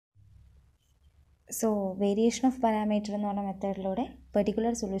So variation of parameter എന്ന് പറഞ്ഞ മെത്തേഡിലൂടെ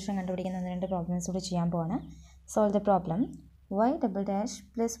particular solution കണ്ടുപിടിക്കുന്ന രണ്ട് പ്രോബ്ലംസ് കൂടി ചെയ്യാൻ പോവാണ്. Solve the problem y double dash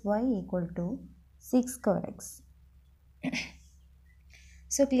plus y equal to 6 square X.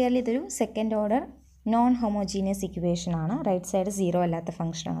 So clearly ഇതൊരു second order non homogeneous equation ആണ്. റൈറ്റ് സൈഡ് 0 അല്ലാത്ത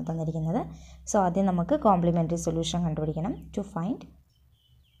ഫംഗ്ഷനാണ് തന്നിരിക്കുന്നത്. സോ ആദ്യം നമുക്ക് കോംപ്ലിമെൻ്ററി സൊല്യൂഷൻ കണ്ടുപിടിക്കണം ടു ഫൈൻഡ്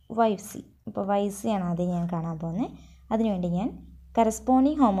yc. ഇപ്പോൾ yc ആണ് ആദ്യം ഞാൻ കാണാൻ പോകുന്നത്. അതിനുവേണ്ടി ഞാൻ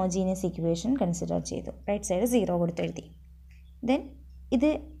കറസ്പോണ്ടിങ് ഹോമോജീനിയസ് ഇക്വേഷൻ കൺസിഡർ ചെയ്തു. Right side 0 കൊടുത്തെഴുതി. ദെൻ ഇത്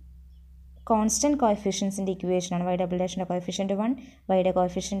കോൺസ്റ്റൻറ്റ് കോഎഫിഷ്യൻസിൻ്റെ ഇക്വേഷനാണ്. y ഡബിൾ ഡാഷിൻ്റെ കോഎഫിഷ്യൻറ്റ് 1, വൈയുടെ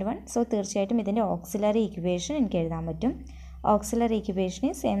കോഎഫിഷ്യൻറ്റ് 1. സോ തീർച്ചയായിട്ടും ഇതിൻ്റെ ഓക്സിലറി ഇക്വേഷൻ എനിക്ക് എഴുതാൻ പറ്റും. Auxiliary equation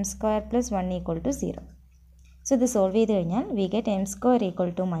is M square plus 1 equal to 0. So ഇത് സോൾവ് ചെയ്ത് കഴിഞ്ഞാൽ we get M square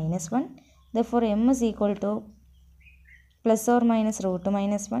equal to -1. Therefore M is equal two plus or minus root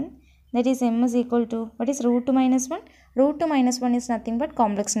 -1. That is m is equal to, what is root to -1? Root to -1 is nothing but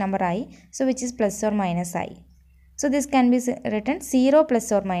complex number I, so which is plus or minus I. So this can be written 0 plus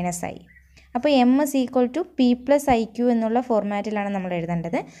or minus I. അപ്പോൾ m is equal to p plus iq എന്നുള്ള ഫോർമാറ്റിലാണ് നമ്മൾ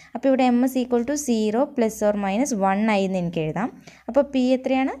എഴുതേണ്ടത്. അപ്പോൾ ഇവിടെ m is equal to 0 plus or minus 1 I എന്ന് എനിക്ക് എഴുതാം. അപ്പോൾ p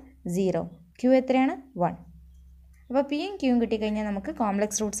എത്രയാണ്? 0. q എത്രയാണ്? 1. അപ്പോൾ p യും q യും കിട്ടിക്കഴിഞ്ഞാൽ നമുക്ക്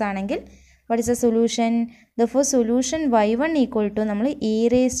കോംപ്ലക്സ് റൂട്ട്സ് ആണെങ്കിൽ what is the solution? Therefore solution y1 equal to നമ്മൾ e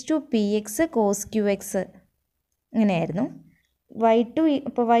raised to px cos qx ഇങ്ങനെയായിരുന്നു. y2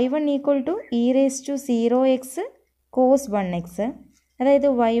 ഇപ്പോൾ y1 equal to e raised to 0x cos 1x. അതായത്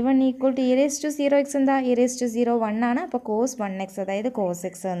y1 equal to e raised to 0x എന്താ? e raised to 0 1 ആണ്. അപ്പോൾ cos 1x അതായത് cos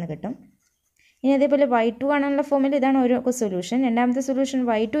x എന്ന് കിട്ടും. ഇനി അതേപോലെ y2 ആണുള്ള ഫോമിൽ ഇതാണ് ഒരു സൊല്യൂഷൻ. രണ്ടാമത്തെ solution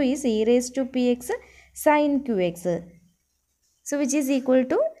y2 is e raised to px sin qx. So which is equal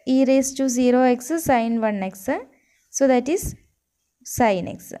to e raised to 0x sin 1x. So that is sin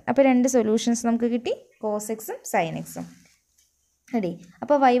x. അപ്പോൾ രണ്ട് സൊല്യൂഷൻസ് നമുക്ക് കിട്ടി, cos x ഉം sin x ഉം. Ready.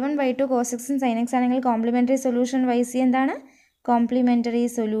 അപ്പോൾ y1 y2 cos x ഉം sin x ആണെങ്കിൽ complimentary solution yc എന്താണ്? Complimentary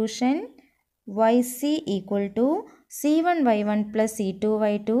solution yc equal to c1 y1 plus c2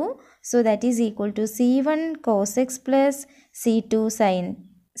 y2. So that is equal to c1 cos x plus c2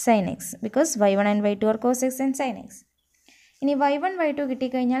 sin x because y1 and y2 R cos x and sin x. ഇനി y1 y2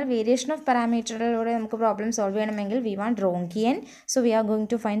 കിട്ടിക്കഴിഞ്ഞാൽ variation of പാരാമീറ്ററിലൂടെ നമുക്ക് problem solve ചെയ്യണമെങ്കിൽ we want റോങ്കിയൻ. So we are going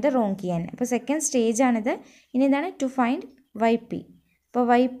to find the റോങ്കിയൻ. അപ്പോൾ second stage ആണിത്. ഇനി ഇതാണ് to find yp. അപ്പോൾ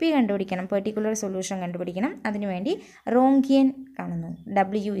yp കണ്ടുപിടിക്കണം, പെർട്ടിക്കുലർ സൊല്യൂഷൻ കണ്ടുപിടിക്കണം. അതിനുവേണ്ടി റോങ്കിയൻ കാണുന്നു.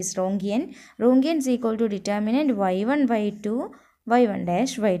 w is റോങ്കിയൻ. റോങ്കിയൻ is equal to determinant y1 y2 y1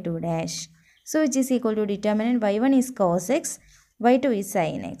 dash y2 dash. So which is equal to determinant y1 is cos x y2 is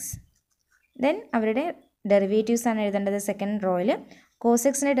sin x. Then അവരുടെ derivatives ആണ് എഴുതേണ്ടത്. Second റോയിൽ cos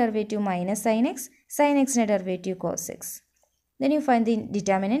x-ൻ്റെ derivative minus sin x, sin x-ൻ്റെ derivative cos x. Then you find the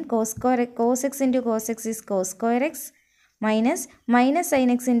determinant cos x into cos x is cos square x minus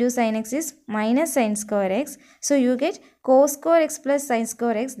sin x into sin x is minus sin square x. So you get cos square x plus sin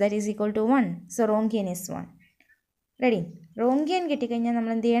square x, that is equal to 1. So Ronchian is 1. Ready? Ronchian കിട്ടിക്കഴിഞ്ഞാൽ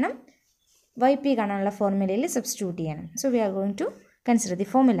നമ്മൾ എന്ത് ചെയ്യണം? yp കാണാനുള്ള ഫോർമുലയിൽ substitute ചെയ്യണം. So we are going to consider the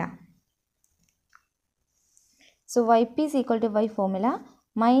formula. So yp is equal to y formula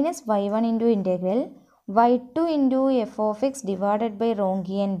minus y1 into integral y2 into f of x divided by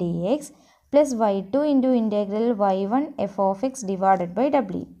Ronchian dx plus y2 into integral y1 f of x divided by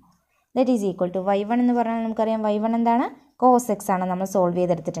w. That is equal to y1 എന്ന് പറഞ്ഞാൽ നമുക്കറിയാം y1 എന്താണ്? cos x ആണ്, നമ്മൾ solve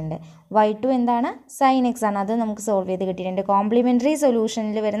ചെയ്തെടുത്തിട്ടുണ്ട്. y2 എന്താണ്? sin x ആണ്, അത് നമുക്ക് സോൾവ് ചെയ്ത് കിട്ടിയിട്ടുണ്ട്. കോംപ്ലിമെൻ്ററി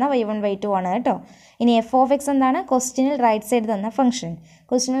സൊല്യൂഷനിൽ വരുന്ന y1 y2 ആണ് കേട്ടോ. ഇനി f of x എന്താണ്? ക്വസ്റ്റ്യനിൽ റൈറ്റ് സൈഡ് തന്ന ഫംഗ്ഷൻ.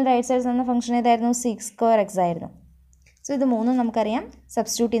 ക്വസ്റ്റ്യനിൽ റൈറ്റ് സൈഡ് തന്ന ഫംഗ്ഷൻ ഏതായിരുന്നു? 6 സ്ക്വയർ x ആയിരുന്നു. സോ ഇത് മൂന്നും നമുക്കറിയാം.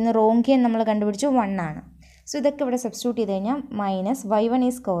 സബ്സ്റ്റിറ്റ്യൂട്ട് ചെയ്യുന്ന റോങ്കിയൻ നമ്മൾ കണ്ടുപിടിച്ചു 1 ആണ്. സോ ഇതൊക്കെ ഇവിടെ സബ്സ്റ്റിറ്റ്യൂട്ട് ചെയ്ത് കഴിഞ്ഞാൽ minus y1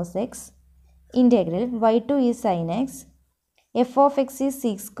 is cos x integral y2 is sin x f of x is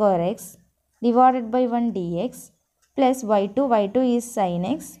 6 square x divided by 1 dx plus y2 is sin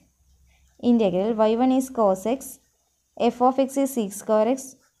x integral y1 is cos x f of x is 6 square x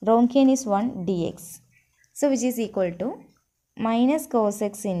Ronchian is 1 dx. So which is equal to minus cos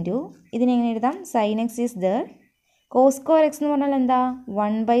x into ഇതിനെങ്ങനെ എഴുതാം? sin x is there. cos square x എന്ന് പറഞ്ഞാൽ എന്താ?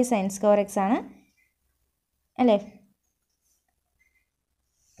 1 by sin square x ആണ് അല്ലേ?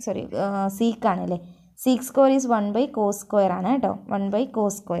 Sorry, സീക്കാണ് അല്ലേ? Seek square is 1 by cos square ആണ് കേട്ടോ. 1 by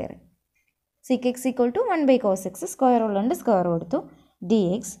cos square. Seek X equal to 1 by cos X. Square ഉള്ളതുകൊണ്ട് സ്ക്വയർ കൊടുത്തു. D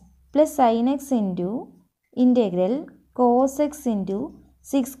X plus sine X into integral cos X into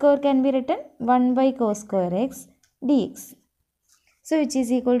 6 square can be written 1 by cos square X D X. So which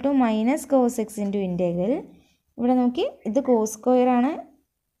is equal to minus cos X into integral. ഇവിടെ നോക്കി, ഇത് cos square ആണ്,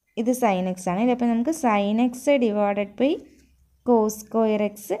 ഇത് sign X ആണ്. അപ്പോൾ നമുക്ക് sign X divided by cos square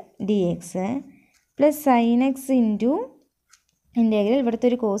x dx plus sin x into integral ഇവിടുത്തെ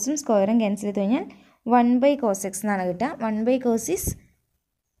ഒരു കോസും സ്ക്വയറും ക്യാൻസൽ ചെയ്ത് കഴിഞ്ഞാൽ 1/cos x എന്നാണ് കിട്ടുക. 1/cos is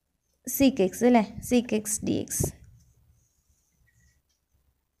sec x അല്ലേ, sec x dx.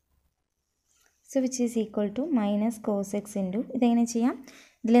 So which is equal to minus cos x into, ഇതെങ്ങനെ ചെയ്യാം,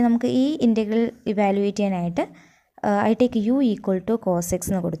 ഇതിൽ നമുക്ക് ഈ ഇൻ്റഗ്രൽ ഇവാലുവേറ്റ് ചെയ്യാനായിട്ട് I take you equal to cos X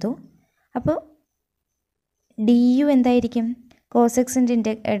എന്ന് കൊടുത്തു. അപ്പോൾ ഡി യു എന്തായിരിക്കും, കോസ്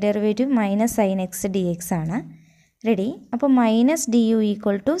എക്സിൻ്റെ derivative minus sign X D X ആണ്. റെഡി. അപ്പോൾ minus D U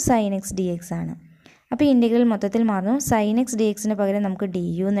equal to sign X D X ആണ്. അപ്പോൾ ഈ ഇൻ്റഗ്രൽ മൊത്തത്തിൽ മാറുന്നു. സൈൻ എക്സ് ഡി എക്സിന് പകരം നമുക്ക് ഡി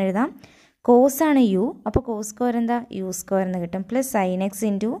യു എന്ന് എഴുതാം. കോസ് ആണ് യു, അപ്പോൾ കോസ് സ്ക്വയർ എന്താ, യു സ്ക്വയർ എന്ന് കിട്ടും. Plus sine X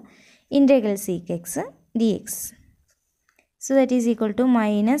into integral seek X D X. So that is equal to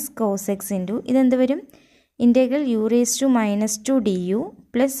minus cos X into ഇതെന്ത് വരും, integral U raise to minus two D U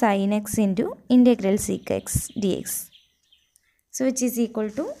plus sine X into integral seek X D X. So which is equal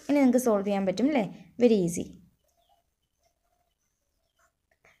to, ഇനി നിങ്ങൾക്ക് solve ചെയ്യാൻ പറ്റും അല്ലേ, very easy.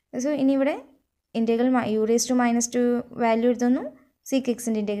 So ഇനി ഇവിടെ integral U raise to minus two value എഴുതുന്നു, seek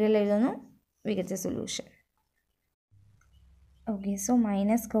എക്സിൻ്റെ integral എഴുതുന്നു, we get A solution. Okay, so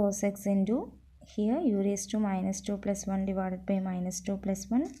minus cos x into here u raised to minus 2 plus 1 divided by minus 2 plus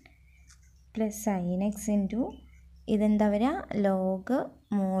 1 plus sin x into ഇതെന്താ വരിക, log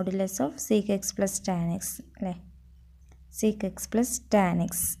modulus of seek X plus tan X അല്ലേ, seek X plus tan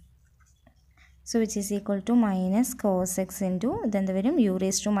X. So which is equal to minus cos X into ഇതെന്ത് വരും, U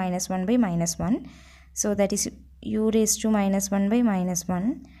raise to minus 1 by minus 1. So that is U raise to minus 1 by minus 1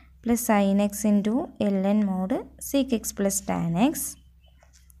 plus sin x into ln mod sec x plus tan x.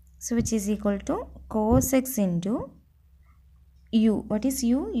 So which is equal to cos x into u. What is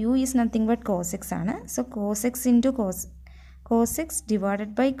u? U is nothing but cos x ആണ്. So cos x into cos x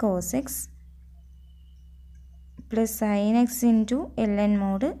divided by cos x plus sin x into ln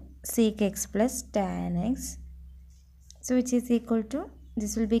mod sec x plus tan x. So which is equal to,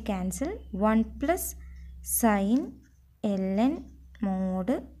 this will be cancelled, 1 plus sin ln mod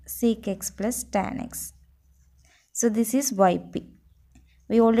sec x plus tan x. So this is yp.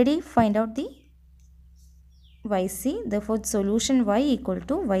 We already find out the yc. Therefore solution y equal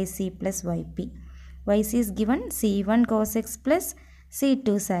to yc plus yp. Yc is given c1 cos x plus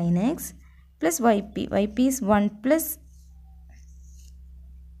c2 sin x plus yp. Yp is 1 plus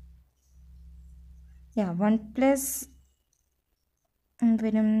 1 plus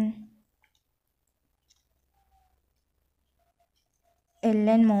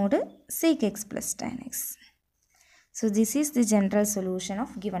ln mod sec x plus tan x. So this is the general solution of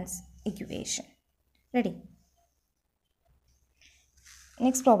given equation. Ready?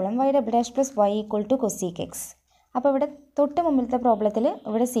 Next problem, y double dash plus y equal to cosec x. അപ്പോൾ ഇവിടെ തൊട്ട് മുമ്പിലത്തെ പ്രോബ്ലത്തിൽ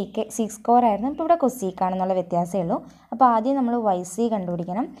ഇവിടെ seek square ആയിരുന്നു, ഇപ്പോൾ ഇവിടെ cosec ആണെന്നുള്ള വ്യത്യാസമേ ഉള്ളൂ. അപ്പോൾ ആദ്യം നമ്മൾ വൈ സി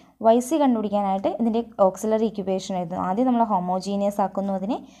കണ്ടുപിടിക്കണം. വൈ സി കണ്ടുപിടിക്കാനായിട്ട് ഇതിൻ്റെ ഓക്സിലറി ഇക്വേഷൻ എഴുതുന്നു. ആദ്യം നമ്മൾ ഹോമോജീനിയസ് ആക്കുന്നു,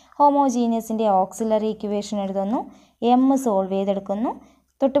 അതിനെ ഹോമോജീനിയസിൻ്റെ ഓക്സിലറി ഇക്വേഷൻ എഴുതുന്നു, എം സോൾവ് ചെയ്തെടുക്കുന്നു.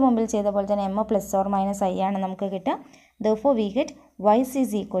 തൊട്ട് മുമ്പിൽ ചെയ്ത പോലെ തന്നെ M plus or minus I ആണ് നമുക്ക് കിട്ടുക. Therefore we get y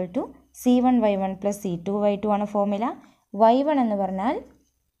is equal to c1y1 plus c2y2 ആണ് ഫോർമുല. y1 എന്ന് പറഞ്ഞാൽ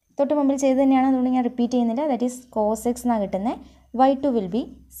തൊട്ട് മുമ്പിൽ ചെയ്ത് തന്നെയാണ്, അതുകൊണ്ട് ഞാൻ റിപ്പീറ്റ് ചെയ്യുന്നില്ല. ദാറ്റ് ഈസ് കോസ് എക്സ് എന്നാണ് കിട്ടുന്നത്. y2 will B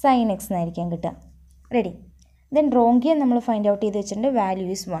sine X എന്നായിരിക്കും കിട്ടുക. റെഡി. ദെൻ റോങ്കിയൻ നമ്മൾ ഫൈൻഡ് ഔട്ട് ചെയ്ത് വെച്ചിട്ടുണ്ട്, വാല്യൂ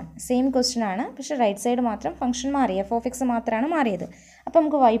ഈസ് 1. സെയിം ക്വസ്റ്റ്യൻ ആണ്, പക്ഷേ റൈറ്റ് സൈഡ് മാത്രം ഫംഗ്ഷൻ മാറി, എഫ് ഓഫ് എക്സ് മാത്രമാണ് മാറിയത്. അപ്പോൾ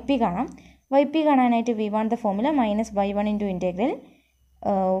നമുക്ക് yp കാണാം. yp കാണാനായിട്ട് we want the formula minus y1 into integral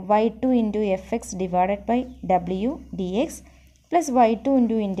y2 into fx divided by w dx plus y2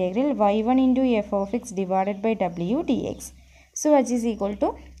 into integral y1 into f of x divided by w dx. So which is equal to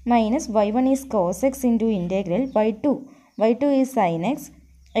minus y1 is cos x into integral y2 is sin x,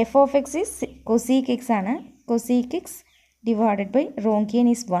 f of x is cosec x ആണ്, cosec x divided by Ronchian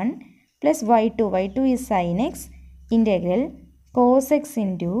is 1 plus y2 is sin x integral cos x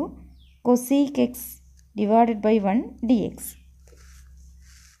into cosec x divided by 1 dx.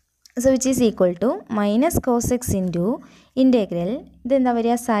 So which is equal to minus cos x into integral ഇതെന്താ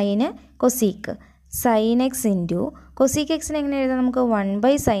വരിക, sign cosec sin x into cosec x എങ്ങനെ എഴുതാം, നമുക്ക്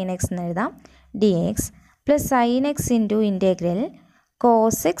 1 sin x എന്ന് എഴുതാം dx plus sin x into integral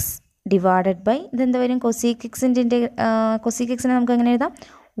cos x divided by ഇതെന്താ വരും, cosec xൻ്റെ cosec x നമുക്ക് എങ്ങനെ എഴുതാം,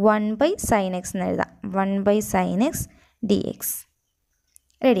 1 sin x എന്ന് എഴുതാം, 1 sin x dx.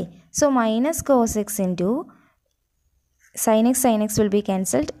 Ready? So minus cos x into sin x will be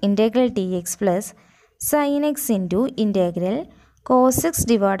cancelled, integral dx plus sin x into integral cos x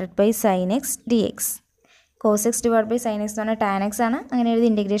divided by sin x dx. cos x divided by sin x എന്ന് പറഞ്ഞാൽ tan x ആണ്, അങ്ങനെ എഴുതി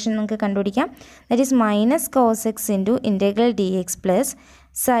integration നമുക്ക് കണ്ടുപിടിക്കാം. That is minus cos x into integral dx plus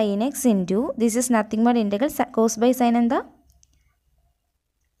sin x into this is nothing but integral cos by sin എന്താ,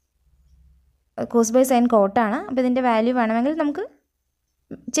 cos by sine കോട്ടാണ്. അപ്പോൾ ഇതിൻ്റെ വാല്യൂ വേണമെങ്കിൽ നമുക്ക്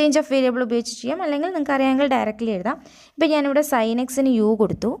ചേഞ്ച് ഓഫ് വേരിയബിൾ ഉപയോഗിച്ച് ചെയ്യാം, അല്ലെങ്കിൽ നിങ്ങൾക്ക് അറിയാമെങ്കിൽ ഡയറക്റ്റ്ലി എഴുതാം. ഇപ്പോൾ ഞാനിവിടെ സൈൻ എക്സിന് യു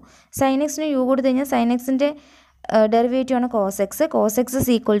കൊടുത്തു. സൈൻ എക്സിന് യു കൊടുത്തു കഴിഞ്ഞാൽ സൈൻ എക്സിൻ്റെ ഡെറിവേറ്റീവ് ആണ് cos X. Cos X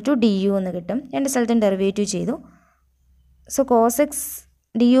is equal to D U എന്ന് കിട്ടും. രണ്ട് സ്ഥലത്തും ഡെറിവേറ്റീവ് ചെയ്തു. So cos X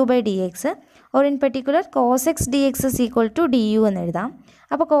D U by D X, or in particular cos X D X is equal to D U എന്ന് എഴുതാം.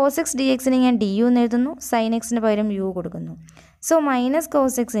 അപ്പോൾ cos X D എക്സിന് ഞാൻ ഡി യു എന്ന് എഴുതുന്നു, സൈൻ എക്സിന് പകരം യു കൊടുക്കുന്നു. So minus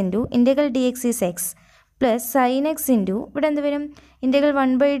cos X into integral D X is X plus sine X into ഇവിടെ എന്ത് വരും, ഇൻറ്റഗ്രൽ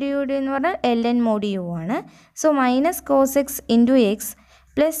 1/d എന്ന് പറഞ്ഞാൽ എൽ എൻ മോഡ് യു ആണ്. So minus cos X into X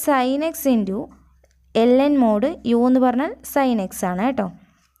plus sine X into L N mode U എന്ന് പറഞ്ഞാൽ sign X ആണ് കേട്ടോ.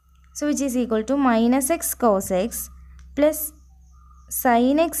 So which is equal to minus X cos X plus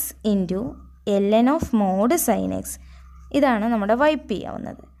sine X into L N of mode sign X. ഇതാണ് നമ്മുടെ wipe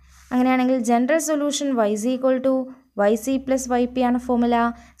ചെയ്യാവുന്നത്. അങ്ങനെയാണെങ്കിൽ general solution y is equal to yc plus yp ആണ് formula.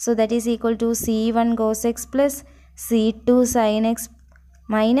 So that is equal to c1 cos x plus c2 sin x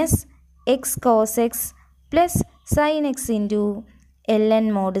minus X cos X plus sine X into L N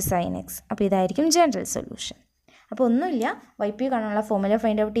mode sign X. അപ്പോൾ ഇതായിരിക്കും general solution. അപ്പോൾ ഒന്നുമില്ല, Y P കാണാനുള്ള formula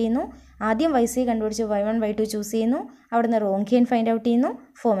find out ചെയ്യുന്നു. ആദ്യം Y C കണ്ടുപിടിച്ച് y1 y2 choose ചെയ്യുന്നു. അവിടുന്ന് റോങ്കിയൻ ഫൈൻഡ് ഔട്ട് ചെയ്യുന്നു,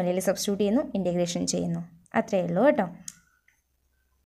 ഫോർമുലയിൽ സബ്സ്റ്റിറ്റ്യൂട്ട് ചെയ്യുന്നു, ഇൻറ്റഗ്രേഷൻ ചെയ്യുന്നു. അത്രയേ ഉള്ളൂ കേട്ടോ.